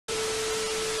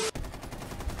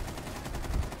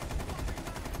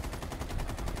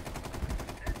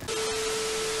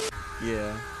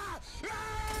Yeah.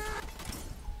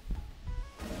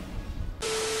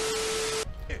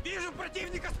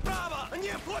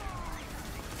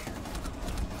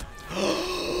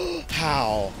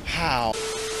 How? How?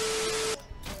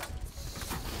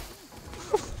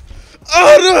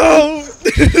 Oh no!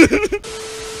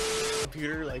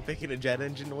 Computer like making a jet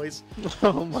engine noise.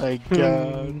 Oh my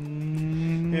god.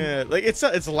 Yeah, like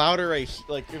it's louder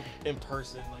like in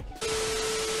person. Like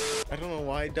I don't know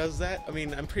why it does that. I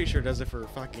mean, I'm pretty sure it does it for a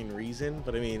fucking reason,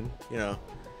 but I mean, you know,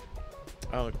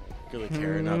 I don't really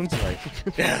care enough to like.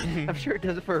 Yeah. I'm sure it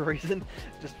does it for a reason.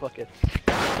 Just fuck it.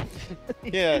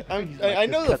 Yeah, I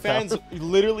know the fans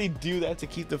literally do that to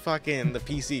keep the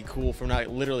PC cool from not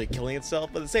literally killing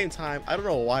itself, but at the same time, I don't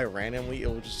know why randomly it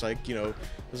will just like, you know,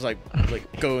 just like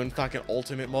go in fucking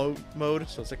ultimate mode.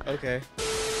 So it's like, okay.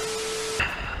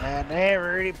 I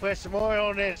never really put some oil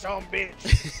on this on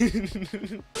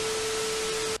bitch.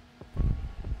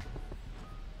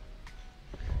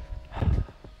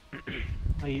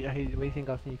 What do you think,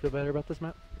 Austin? You feel better about this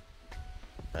map?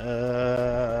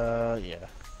 Yeah.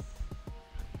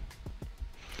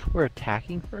 We're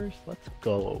attacking first? Let's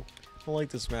go. I like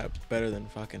this map better than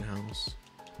fucking house.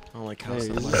 I don't like house Hey,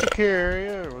 that is much. this secure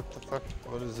area? What the fuck?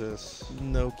 What is this?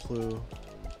 No clue.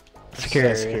 Secure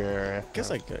area. Secure area. I guess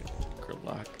like a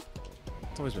gridlock.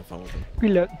 It's always been fun with them.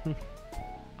 Reload.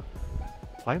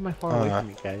 Why am I far away from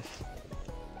you guys?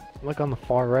 I'm like on the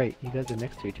far right. You guys are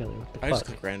next to each other. What the I fuck? just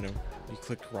clicked random. You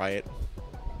clicked riot.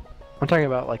 I'm talking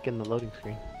about like in the loading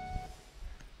screen.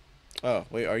 Oh,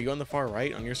 wait, are you on the far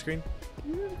right on your screen?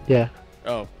 Yeah.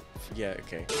 Oh, yeah,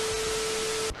 okay.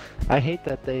 I hate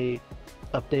that they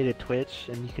updated Twitch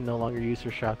and you can no longer use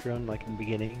your shotgun like in the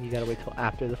beginning. You gotta wait till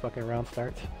after the fucking round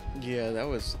starts. Yeah, that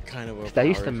was kind of overpowered. I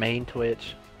used to main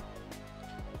Twitch.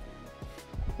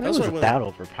 It That's wasn't what that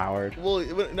overpowered. Well,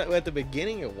 at the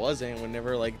beginning it wasn't.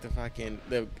 Whenever like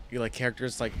the like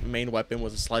characters like main weapon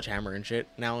was a sledgehammer and shit.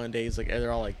 Nowadays like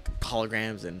they're all like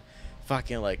holograms and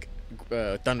fucking like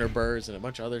Thunderbirds and a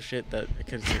bunch of other shit that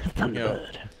could you know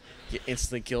get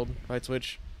instantly killed by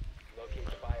Twitch.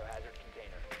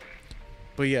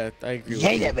 But yeah, I agree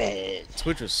with you.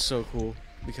 Twitch was so cool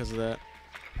because of that.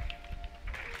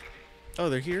 Oh,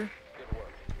 they're here?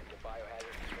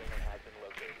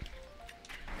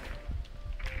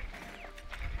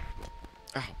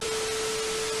 Ow.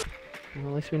 Well,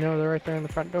 at least we know they're right there in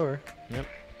the front door. Yep.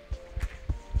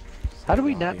 How do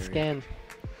we not scan?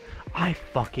 I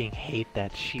fucking hate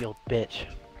that shield, bitch.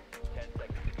 10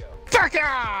 seconds to go.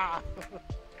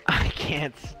 I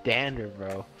can't stand her,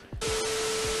 bro.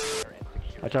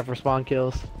 Watch out for spawn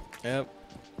kills. Yep.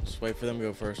 Just wait for them to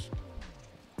go first.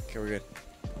 Okay, we're good.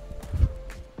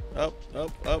 Up,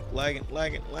 lagging. I'm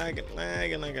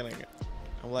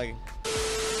lagging.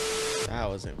 That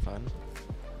wasn't fun.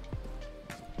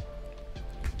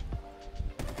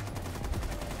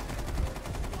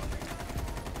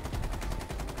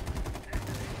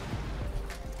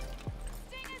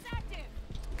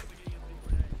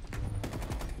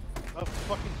 Of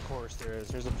fucking course there is.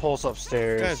 There's a pulse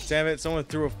upstairs. God damn it, someone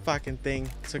threw a fucking thing,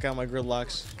 took out my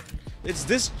gridlocks. It's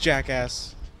this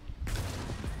jackass.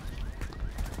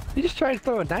 You just tried to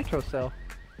throw a nitro cell.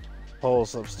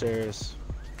 Pulse upstairs.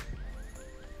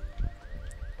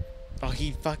 Oh,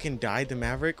 he fucking died, the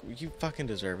Maverick? You fucking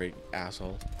deserve it,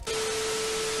 asshole.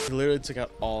 He literally took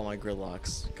out all my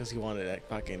gridlocks because he wanted to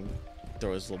fucking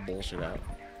throw his little bullshit out.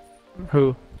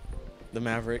 Who? The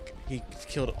Maverick. He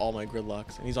killed all my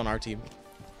gridlocks, and he's on our team.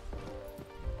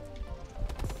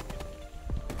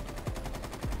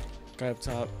 Guy up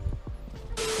top.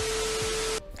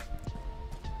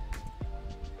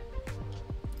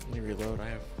 Let me reload. I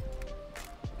have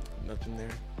nothing there.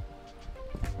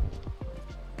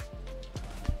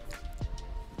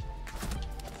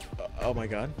 Oh my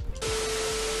god.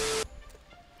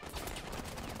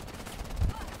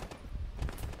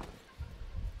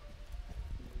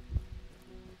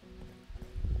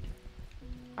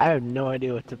 I have no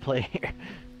idea what to play here.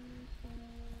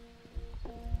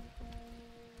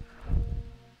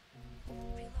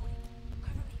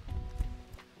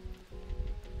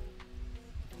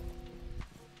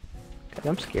 God,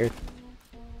 I'm scared.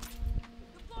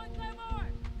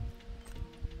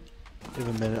 We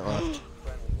have a minute left.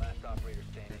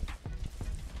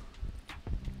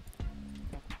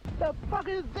 The fuck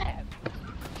is that?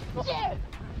 Shit!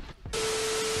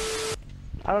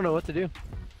 I don't know what to do.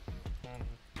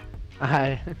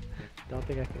 I don't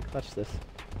think I can clutch this.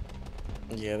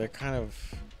 Yeah, they're kind of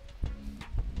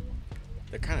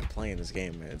playing this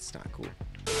game, man. It's not cool.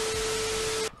 15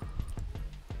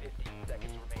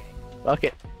 seconds remaining. Fuck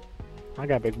it. I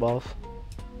got big balls.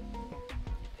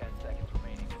 10 seconds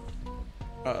remaining.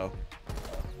 Uh-oh.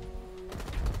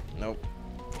 Nope.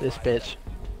 This bitch.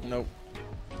 Nope.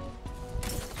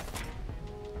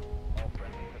 All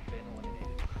friendlies have been eliminated.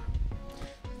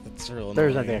 That's real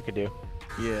There's annoying. nothing I could do.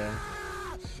 Yeah.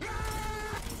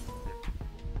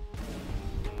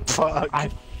 Fuck.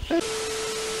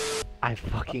 I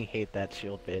fucking hate that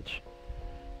shield bitch.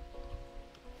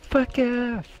 Fuck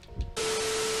off.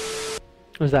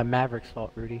 It was that Maverick's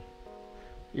fault, Rudy.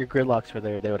 Your gridlocks were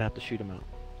there, they would have to shoot him out.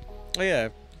 Oh yeah,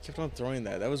 he kept on throwing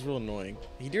that. That was real annoying.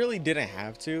 He really didn't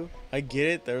have to. I get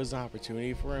it. There was an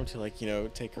opportunity for him to, like, you know,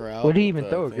 take her out. What did he with even the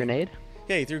throw? A thing. grenade?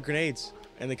 Yeah, he threw grenades,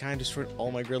 and they kind of destroyed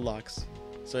all my gridlocks.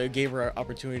 So it gave her an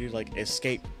opportunity to, like,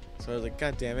 escape. So I was like,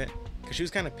 God damn it, because she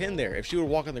was kind of pinned there. If she would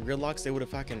walk on the gridlocks, they would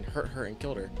have fucking hurt her and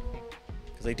killed her.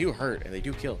 Because they do hurt and they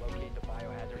do kill, Locate the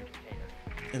biohazard container.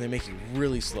 and they make you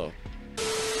really slow.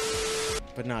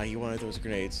 But nah, he wanted those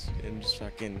grenades and just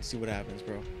fucking see what happens,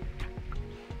 bro. And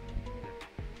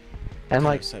Kinda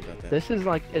like, upset about that. this is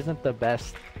like, isn't the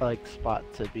best like spot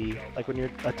to be. Like when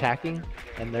you're attacking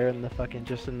and they're in the fucking,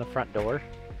 just in the front door.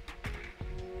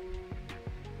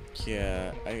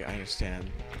 Yeah, I understand.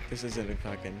 This isn't a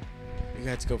fucking. You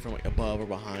had to go from, like, above or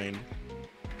behind.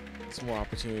 It's more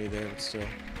opportunity there, but still.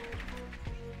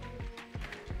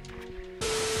 The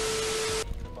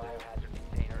biohazard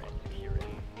container and secure it.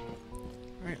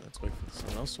 Alright, let's wait for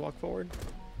someone else to walk forward.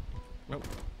 Nope.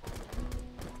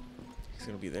 He's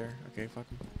gonna be there. Okay, fuck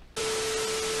him.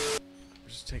 We're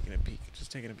just taking a peek.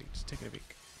 Just taking a peek. Just taking a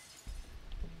peek.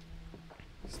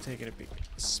 Just taking a peek.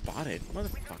 Spotted.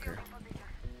 Motherfucker.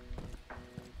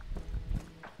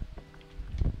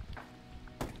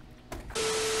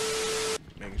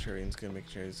 Making sure everything's good. Making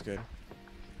sure it's good.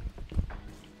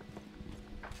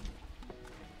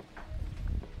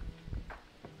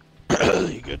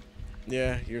 You good?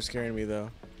 Yeah, you're scaring me though.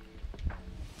 I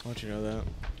want you to know that.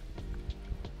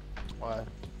 Why?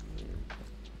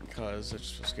 Because I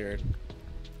just feel scared.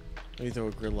 Let me throw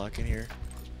a gridlock in here.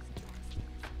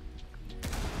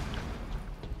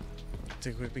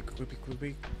 Take a quick peek, quick peek, quick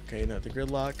peek. Okay, no, the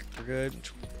gridlock. We're good.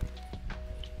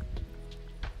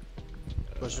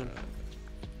 Pushing.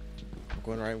 I'm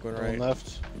going right, I'm going Going right.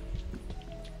 left.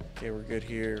 Okay, we're good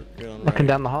here. Good on Looking right.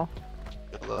 down the hall.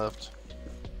 Left.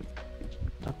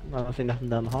 I don't see nothing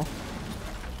down the hall.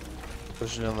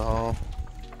 Pushing in the hall.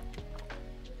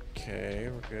 Okay,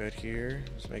 we're good here.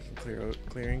 Just making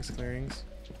clearings.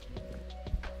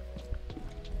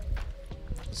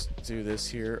 Let's do this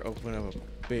here. Open up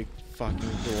a big fucking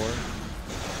door.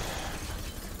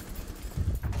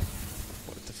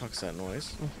 What the fuck's that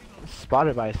noise?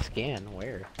 Spotted by a scan.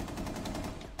 Where?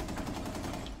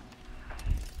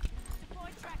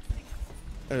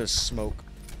 That is smoke.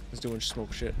 He's doing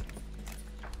smoke shit.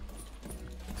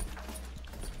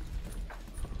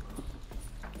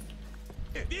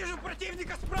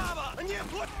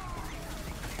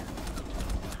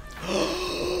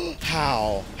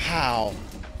 How? How?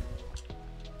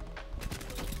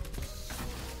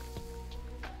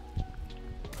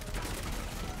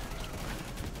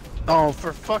 Oh,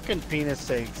 for fucking penis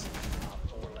sakes.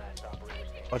 Four last operator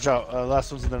standing. Watch out.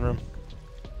 Last one's in the room.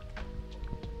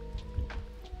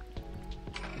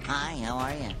 Hi, how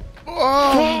are you?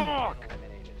 Oh!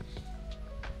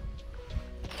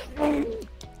 Eliminated.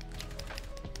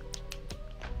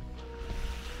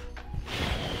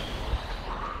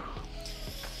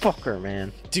 Fucker,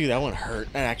 man. Dude, that one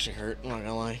hurt. That actually hurt. I'm not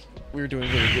gonna lie. We were doing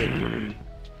really good.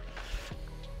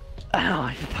 Ow,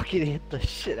 I fucking hit the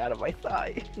shit out of my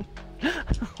thigh.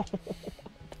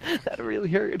 That really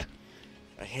hurt.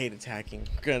 I hate attacking.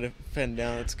 We're gonna defend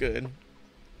down. It's good.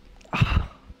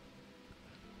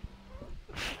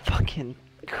 Fucking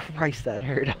Christ, that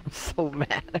hurt. I'm so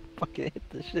mad. I fucking hit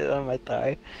the shit out of my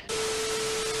thigh.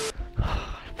 I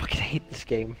fucking hate this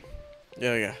game.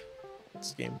 Yeah, yeah.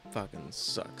 This game fucking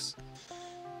sucks.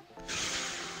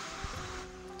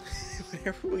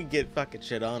 Whenever we get fucking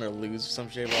shit on or lose some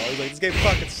shit, we're always like, this game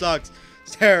fucking sucks.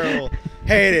 It's terrible.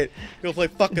 Hate it. Go play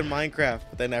fucking Minecraft.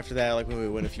 But then after that, like, when we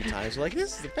win a few times, we're like,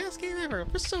 this is the best game ever.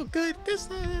 We're so good. This,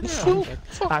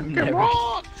 I've never,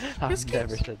 wrong. I've This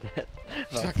never game's- said that.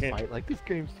 about Fucking- Smite. Like, this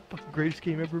game's the fucking greatest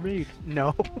game ever made.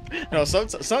 No. No,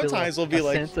 sometimes we'll be a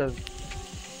like, sense of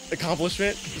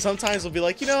accomplishment. Sometimes we'll be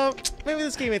like, you know, maybe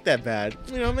this game ain't that bad.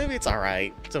 You know, maybe it's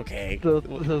alright. It's okay.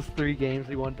 those 3 games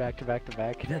we won back to back to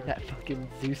back, and then that fucking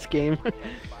Zeus game.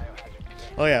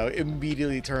 Oh yeah,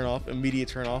 immediate turn off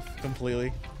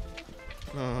completely.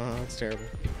 Oh, that's terrible.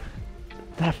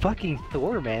 That fucking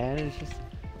Thor, man, it's just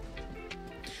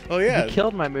Oh yeah. he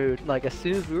killed my mood. Like as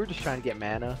soon as we were just trying to get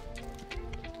mana.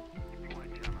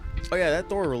 Oh yeah, that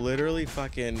Thor literally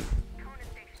fucking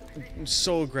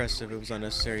so aggressive it was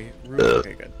unnecessary.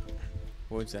 Okay, good.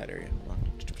 What was that area? Hold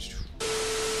on.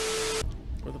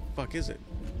 fuck is it?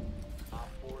 Op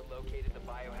 4 located the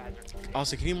biohazard container.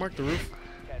 Austin, can you mark the roof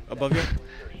 10 above you? seconds to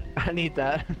insertion. I need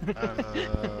that.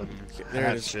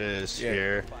 There it is. Hatches Yeah.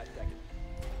 here. 5 seconds.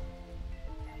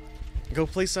 Go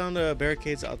place down the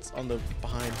barricades out on the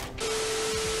behind.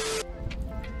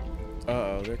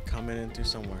 Uh-oh, they're coming in through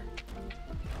somewhere.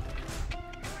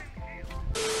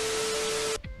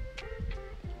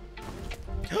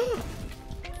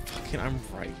 Fucking, I'm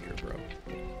right here, bro.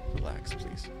 Relax,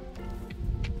 please.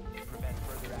 Prevent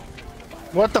further access to the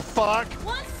biohazard. What the fuck?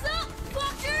 What's up,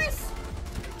 fuckers?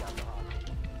 Take out the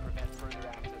hostage. Prevent further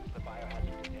access to the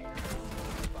biohazard container.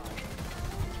 5.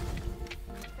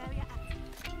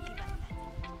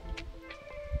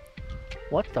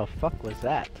 What the fuck was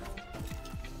that?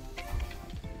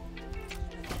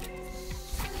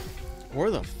 Where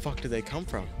the fuck did they come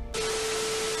from?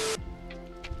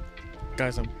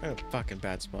 Guys, I'm in a fucking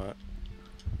bad spot.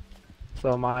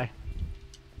 So am I.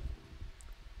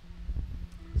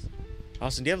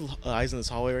 Austin, do you have eyes in this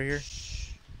hallway right here?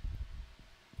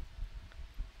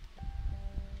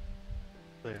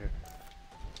 Clear.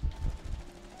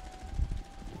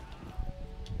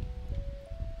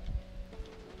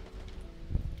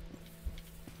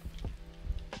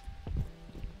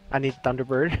 I need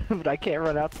Thunderbird, but I can't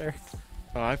run out there.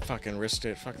 Oh, I fucking risked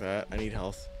it. Fuck that. I need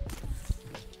health.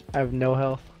 I have no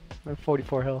health. I have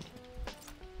 44 health.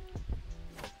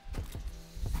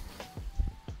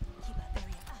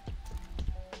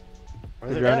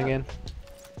 Where They're they running at? in.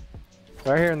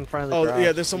 Right here in front of the Oh, garage.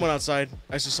 yeah, there's someone outside.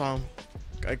 I just saw him.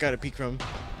 I got a peek from him.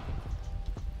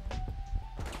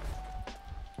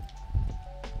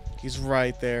 He's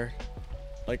right there.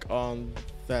 Like, on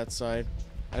that side.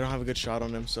 I don't have a good shot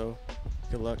on him, so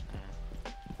good luck.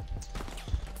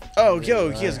 Oh, yo,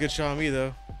 he has a good shot on me,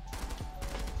 though.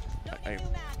 I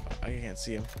can't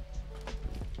see him.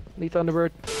 Need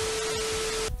Thunderbird.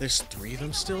 There's 3 of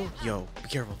them still? Yo, be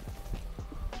careful.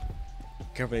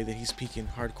 Careful that he's peeking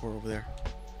hardcore over there.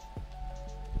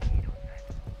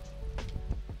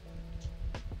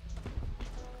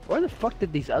 Where the fuck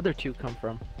did these other 2 come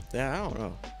from? Yeah, I don't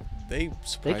know. They They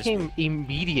surprised came me.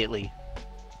 immediately.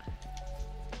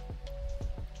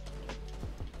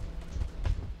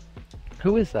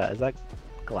 Who is that? Is that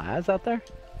Glass out there?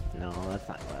 No, that's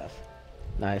not Glass.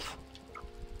 Nice.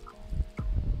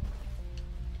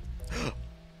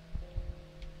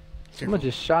 Someone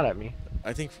Careful. just shot at me.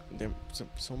 I think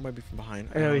someone might be from behind.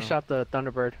 I know don't he know. shot the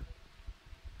Thunderbird.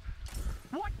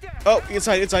 Oh,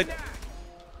 inside, inside.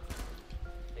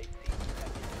 They cease attempting to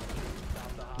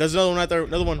stop the There's another one right there.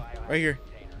 Another one biohazard right here.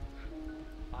 container.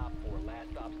 Op 4 last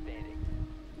stop standing.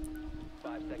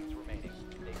 5 seconds remaining.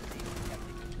 They cease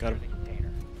attempting to Got secure him. the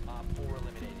container. Op 4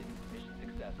 eliminated. Mission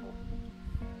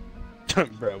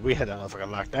successful. Bro, we had that motherfucker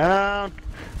locked down.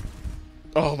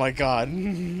 Oh my god.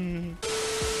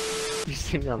 You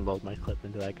see me unload my clip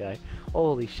into that guy.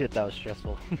 Holy shit, that was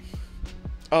stressful.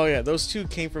 Oh yeah, those 2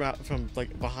 came from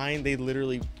like behind. They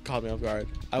literally caught me off guard.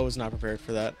 I was not prepared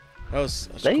for that. That was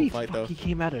such a They cool fight though. fucking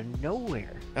came out of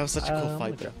nowhere. That was such a cool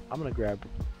fight though. I'm gonna grab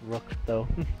Rook though.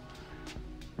 I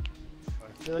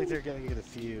feel like they're gonna get a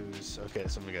fuse. Okay,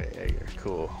 somebody got a Jaeger.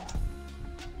 Cool.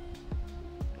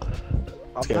 I'm Yeah, I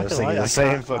not was gonna thinking lie, the I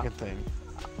same kinda- fucking thing.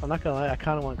 I'm not gonna lie, I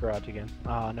kinda want Garage again.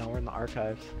 Oh no, we're in the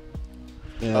archives.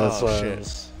 Yeah, that's Oh, what shit. I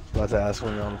was about to ask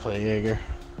when you want to play Jaeger.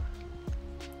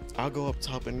 I'll go up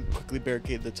top and quickly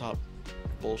barricade the top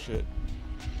bullshit.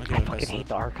 I'll do I my fucking best. hate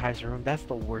the archives room. That's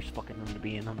the worst fucking room to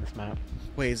be in on this map.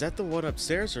 Wait, is that the one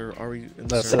upstairs or are we in the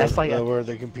That's, server? That's like a- where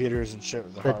the computers and shit,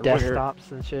 the The hardware.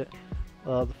 desktops and shit.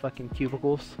 The fucking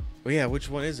cubicles. Well, yeah, which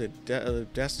one is it?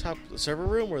 Desktop server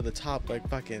room or the top like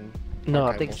fucking? No, I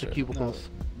archive think it's the bullshit? cubicles.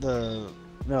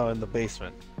 No, in the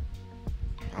basement.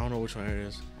 I don't know which one it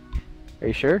is. Are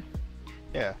you sure?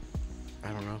 Yeah.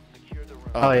 I don't know. Secure the room.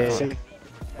 Oh, yeah, fuck. yeah.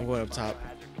 I'm going up top.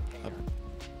 Biohazard container.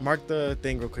 Mark the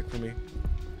thing real quick for me.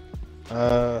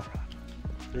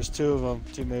 There's 2 of them,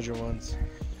 2 major ones.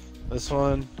 This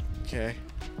one, Okay.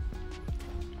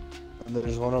 and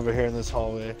there's one over here in this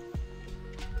hallway.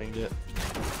 Pinged it.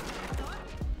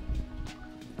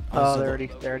 Oh, so they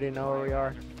the- already know where we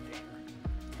are.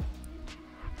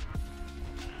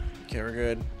 Okay, we're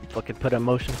good. Fucking put a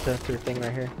motion sensor thing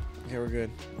right here. Okay, we're good.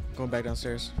 Going back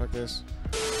downstairs. Fuck this.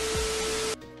 5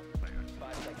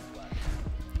 seconds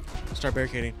left. Start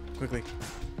barricading quickly.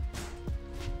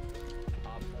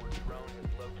 Op 4 drone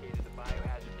has located the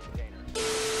biohazard container.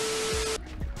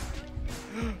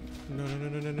 No, no,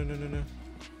 no, no, no, no, no, no.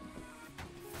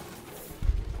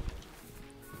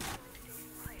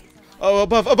 Oh,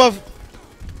 above, above.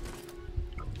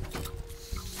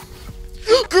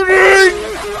 Grenade!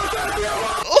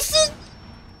 Austin!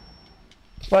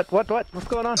 What? What's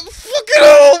going on? Fucking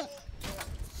home!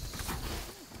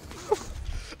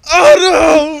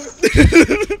 Oh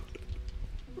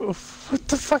no! What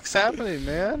the fuck's happening,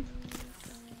 man?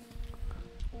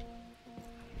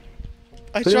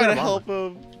 I Who tried to grab help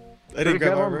him. I didn't Who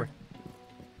grab grab armor.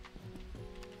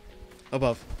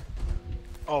 Above.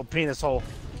 Oh, penis hole.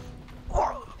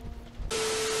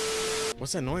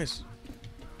 What's that noise?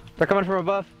 They're coming from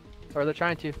above, or they're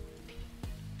trying to.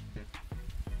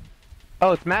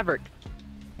 Oh, it's Maverick.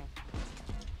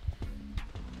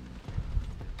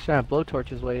 Trying to blowtorch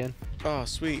his way in. Oh,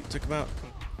 sweet. Took him out.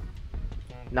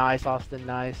 Nice, Austin.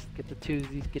 Nice. Get the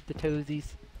twosies. Get the toesies.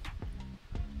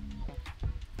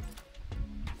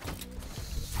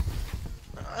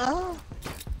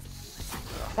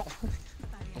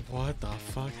 What the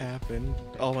fuck happened?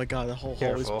 Oh my god, the whole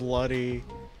hall is Careful. bloody.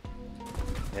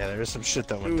 Yeah, there was some shit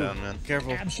that went Ooh, down, man.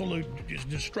 Careful. Absolute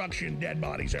destruction, dead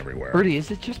bodies everywhere. Rudy,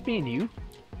 is it just me and you?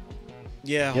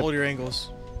 Yeah, Yep. hold your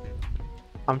angles.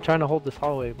 I'm trying to hold this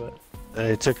hallway, but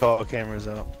They took all the cameras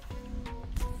out.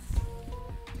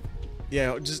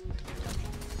 Yeah, just.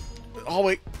 Oh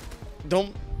wait,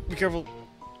 don't be careful.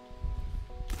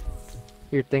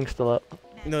 your thing's still up.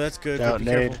 No, that's good. But Out, be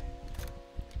nade. careful.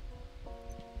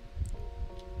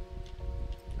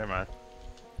 Never mind.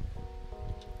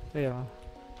 Yeah.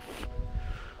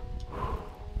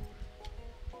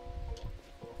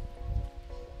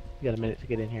 You got a minute to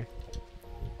get in here.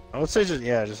 I would say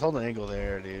just hold an angle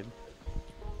there, dude.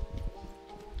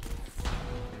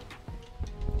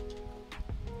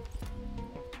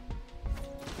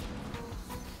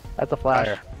 That's a flash.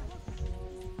 Fire.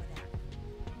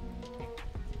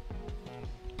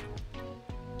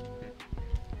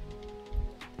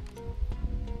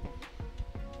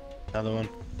 Another one.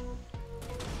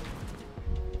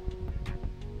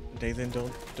 Nathan,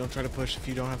 don't try to push if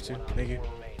you don't have to. Thank you.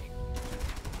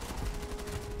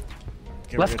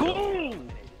 Okay, Let's we're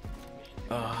good.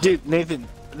 go! Dude, Nathan,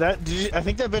 I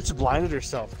think that bitch blinded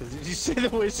herself. Cause did you see the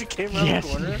way she came around Yes.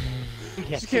 the corner?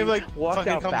 Yes, She came like walked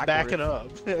fucking out come backwards. backing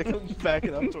up. Come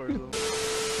backing up towards him.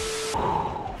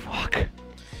 Fuck.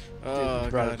 Oh We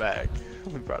brought god. it back.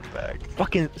 We brought it back.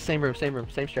 Fucking same room, same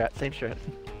strat.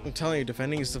 I'm telling you,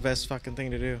 defending is the best fucking thing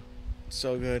to do. It's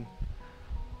so good.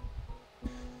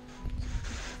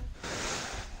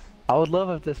 I would love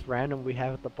if this random we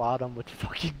have at the bottom would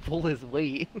fucking pull his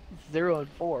weight. 0 and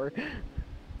 4.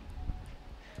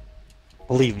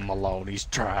 Leave him alone. He's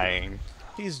trying.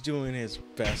 He's doing his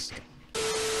best.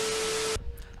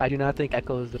 I do not think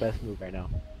Echo is the best move right now.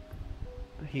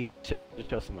 He should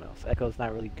chose someone else. Echo's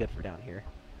not really good for down here.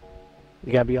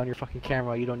 You gotta be on your fucking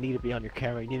camera. You don't need to be on your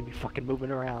camera. You need to be fucking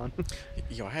moving around.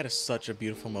 Yo, I had such a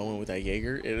beautiful moment with that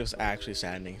Jaeger. It was actually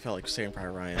saddening. It felt like Saving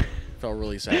Private Ryan. It felt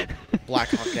really sad. Black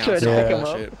Hawk down, Trying to pick him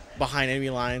bullshit. Behind enemy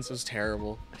lines, it was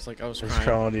terrible. It's like I was He's crying.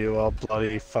 calling you all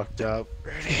bloody fucked up.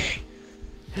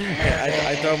 Yeah,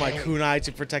 I throw my kunai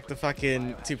to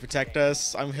protect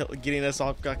us. I'm getting us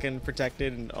all fucking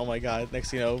protected, and oh my god, next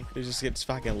thing you know, it just gets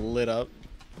fucking lit up.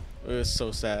 It was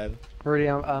so sad. Already,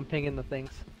 I'm pinging the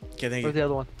things. Okay, thank Where's you. the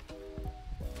other one?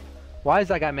 Why is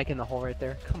that guy making the hole right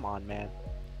there? Come on, man.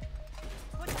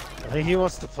 I think he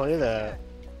wants to play that.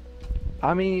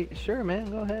 I mean, sure, man,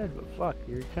 go ahead, but fuck,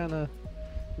 you're kinda...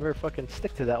 You better fucking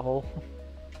stick to that hole.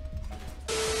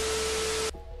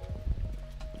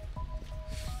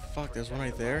 Fuck, there's one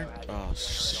right there. Oh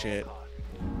shit.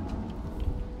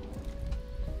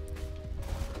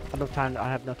 I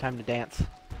have no time to dance.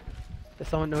 Does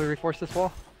someone know to reinforce this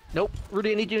wall? Nope.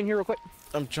 Rudy, I need you in here real quick.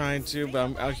 I'm trying to, but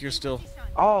I'm out here still.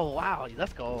 Oh, wow,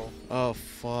 let's go. Oh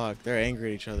fuck, they're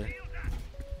angry at each other.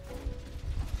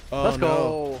 Oh Let's no.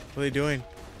 go. What are they doing?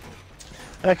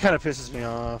 That kind of pisses me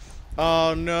off.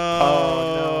 Oh no.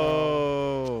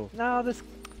 Oh, Now this...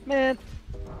 Man,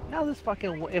 now this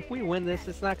fucking... If we win this,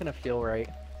 it's not gonna feel right.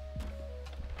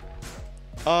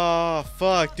 Oh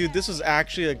fuck, dude, this was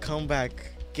actually a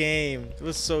comeback game. It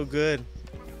was so good.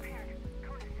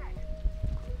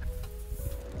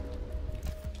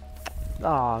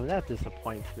 Oh, that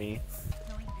disappoints me.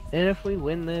 And if we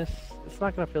win this, it's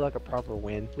not gonna feel like a proper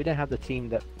win. We didn't have the team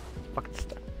that fucking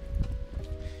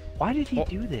Why did he Well,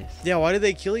 do this? Yeah, why did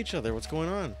they kill each other? What's going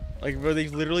on? Like, were they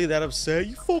literally that upset?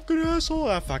 You fucking asshole!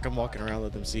 Ah, fuck, I'm walking around,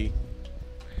 let them see.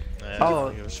 Nah, Oh.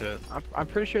 don't give a shit. I'm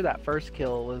pretty sure that first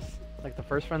kill was like the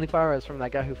first friendly fire was from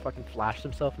that guy who fucking flashed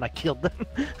himself and I killed them.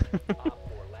 Op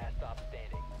 4, last stop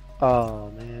standing.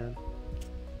 Oh man.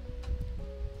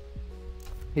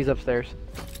 He's upstairs.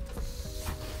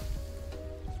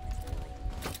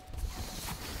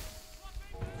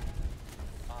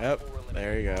 Yep,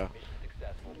 there you go.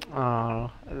 Successful.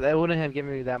 Oh, that wouldn't have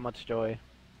given me that much joy.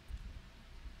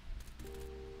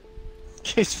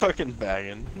 He's fucking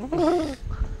bagging.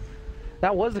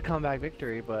 That was a comeback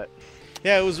victory, but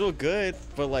Yeah, it was real good,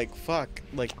 but like, fuck,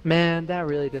 like, man, that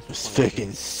really It's disappointed.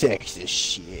 fucking sexy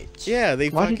shit. yeah, they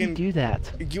Why did fucking. you do that?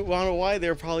 You wanna know why?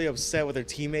 They're probably upset with their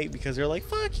teammate because they're like,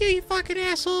 "Fuck you, you fucking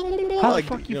asshole!" How like,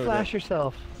 the fuck you know, flash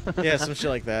yourself? yeah, some shit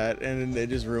like that, and then they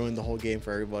just ruined the whole game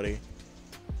for everybody.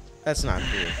 That's not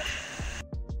cool.